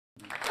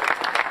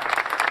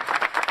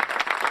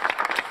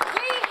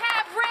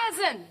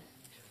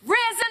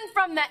risen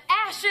from the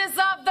ashes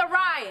of the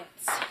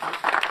riots.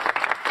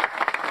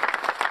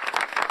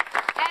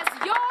 As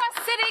your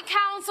city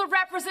council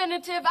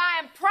representative, I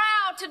am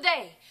proud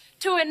today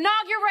to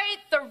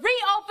inaugurate the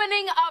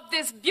reopening of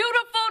this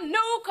beautiful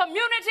new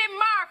community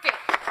market.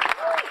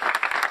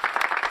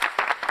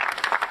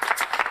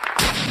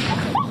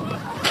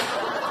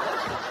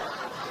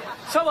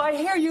 So I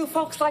hear you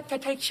folks like to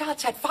take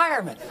shots at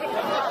firemen. Who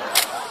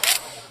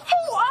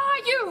are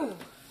you?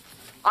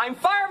 I'm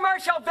Fire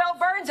Marshal Bill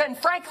Burns, and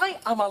frankly,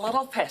 I'm a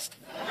little pissed.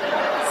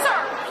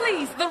 Sir,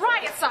 please, the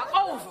riots are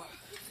over.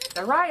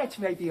 The riots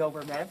may be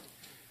over, ma'am,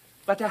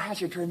 but the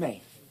hazards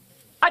remain.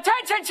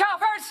 Attention,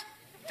 shoppers!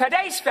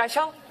 Today's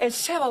special is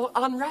civil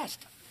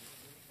unrest.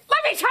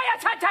 Let me tell you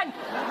something!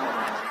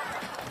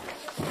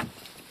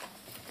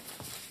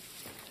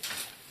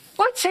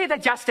 Let's say the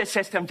justice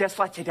system just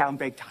lets you down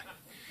big time,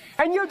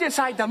 and you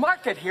decide the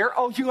market here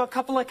owes you a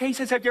couple of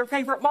cases of your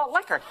favorite malt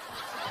liquor.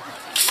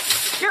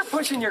 You're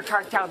pushing your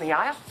cart down the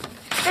aisle.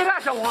 It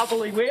has a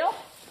wobbly wheel.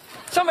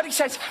 Somebody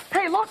says,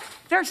 hey, look,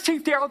 there's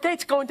Chief Darrell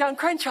Gates going down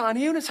Crenshaw on a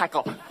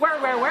unicycle. Where?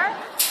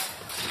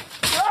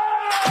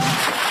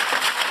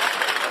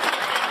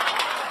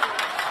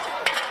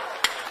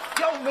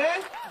 Yo,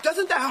 man,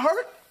 doesn't that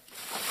hurt?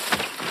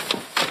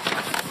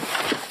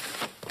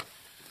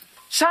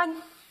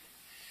 Son,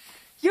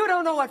 you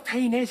don't know what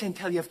pain is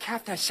until you've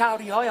capped a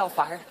Saudi oil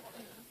fire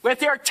with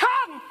your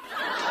tongue.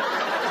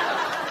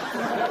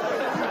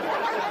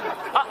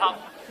 Uh-oh.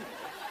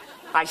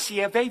 I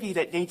see a baby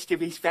that needs to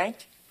be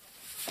spanked.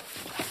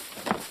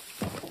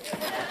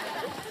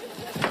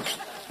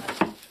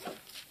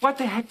 What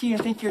the heck do you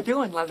think you're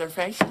doing,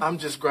 Leatherface? I'm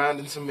just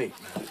grinding some meat,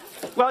 man.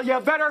 Well, you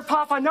better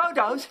pop a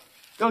no-dose.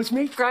 Those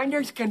meat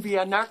grinders can be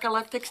a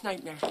narcoleptic's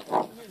nightmare.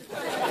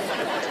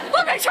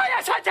 Let me show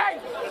you something!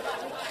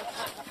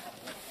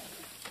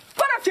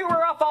 What if you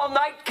were up all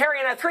night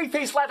carrying a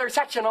 3-piece leather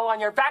sectional on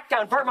your back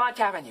down Vermont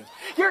Avenue?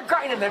 You're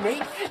grinding the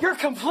meat. You're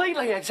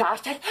completely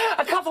exhausted.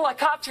 A couple of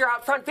cops are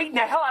out front beating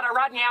the hell out of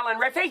Rodney Allen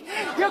Riffy.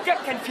 You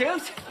get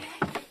confused.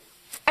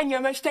 And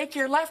you mistake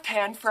your left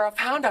hand for a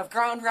pound of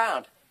ground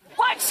round.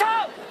 Like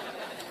so!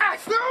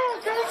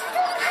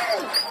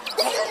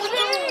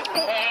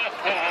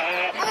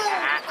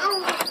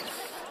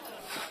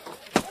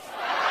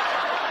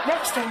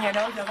 Next thing you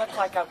know, you look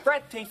like a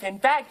bread thief in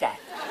Baghdad.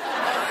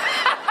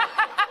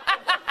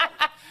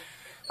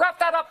 Wrap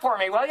that up for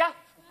me, will ya?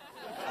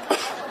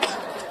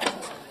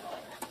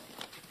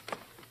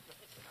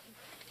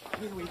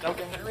 Here we go,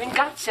 gathering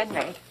guts and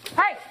made.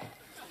 Hey!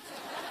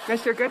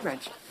 Mr.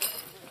 Goodrich,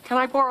 can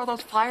I borrow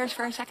those pliers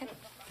for a second?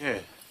 Yeah.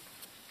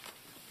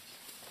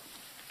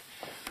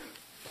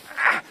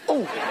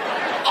 Oh!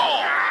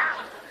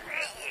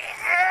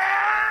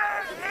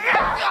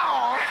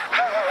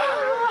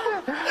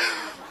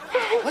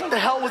 What the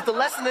hell was the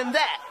lesson in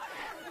that?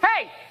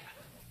 Hey!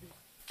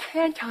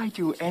 Can't I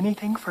do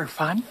anything for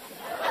fun?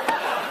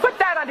 Put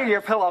that under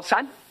your pillow,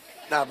 son.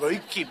 Nah, bro, you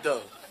can keep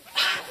those.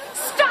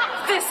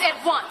 Stop this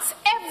at once.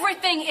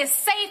 Everything is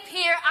safe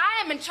here.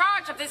 I am in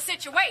charge of this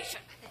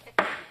situation.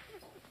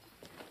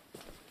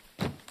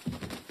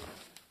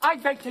 I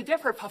beg to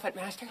differ, Puppet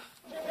Master.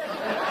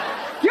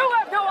 You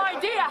have no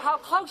idea how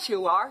close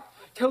you are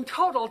to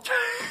total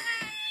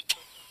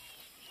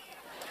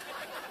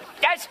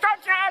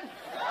destruction!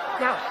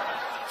 Now,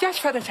 just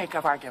for the sake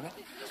of argument,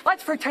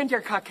 let's pretend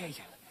you're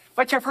Caucasian.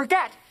 But you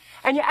forget,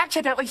 and you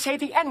accidentally say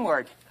the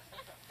N-word.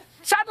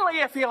 Suddenly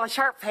you feel a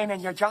sharp pain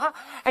in your jaw,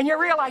 and you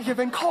realize you've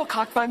been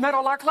cold-cocked by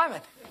Meadowlark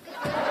Lament.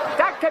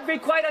 That could be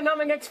quite a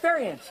numbing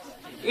experience,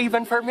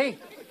 even for me,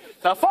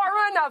 the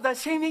foreman of the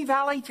Simi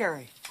Valley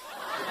jury.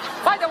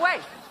 By the way,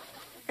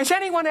 is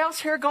anyone else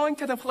here going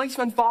to the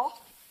policeman's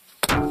ball?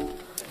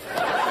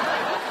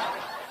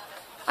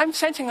 I'm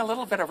sensing a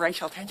little bit of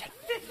racial tension.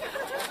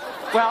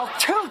 Well,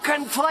 two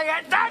can play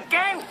at that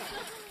game.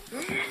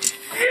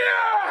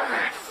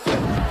 Yeah!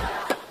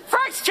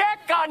 First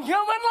check on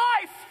human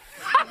life.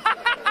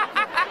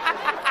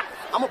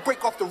 I'm gonna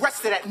break off the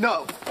rest of that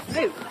nub.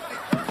 Hey.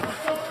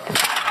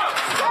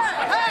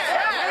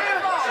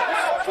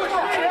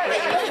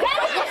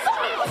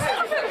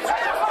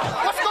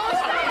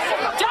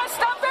 Just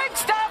the big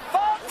stuff,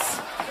 folks.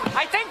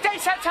 I think they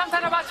said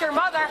something about your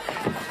mother.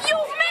 You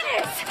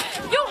menace!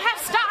 You have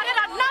started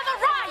another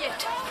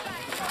riot.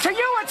 To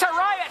you, it's a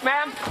riot,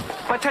 ma'am.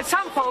 But to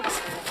some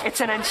folks,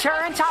 it's an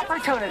insurance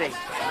opportunity.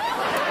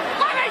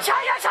 Let me show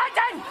you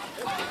something!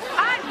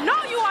 I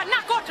know you are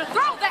not going to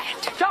throw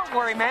that. Don't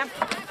worry, ma'am.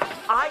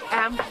 I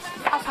am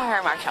a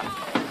fire marshal.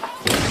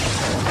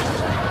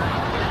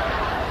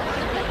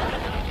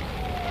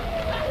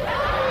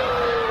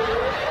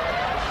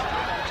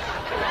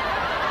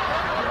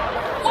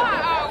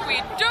 Why are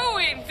we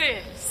doing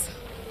this?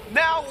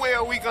 Now where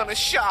are we gonna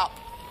shop?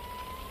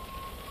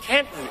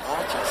 Can't we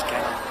all just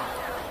get along?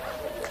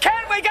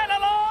 Can't we get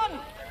along?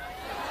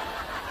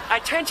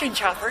 Attention,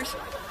 shoppers.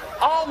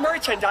 All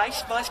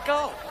merchandise must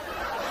go.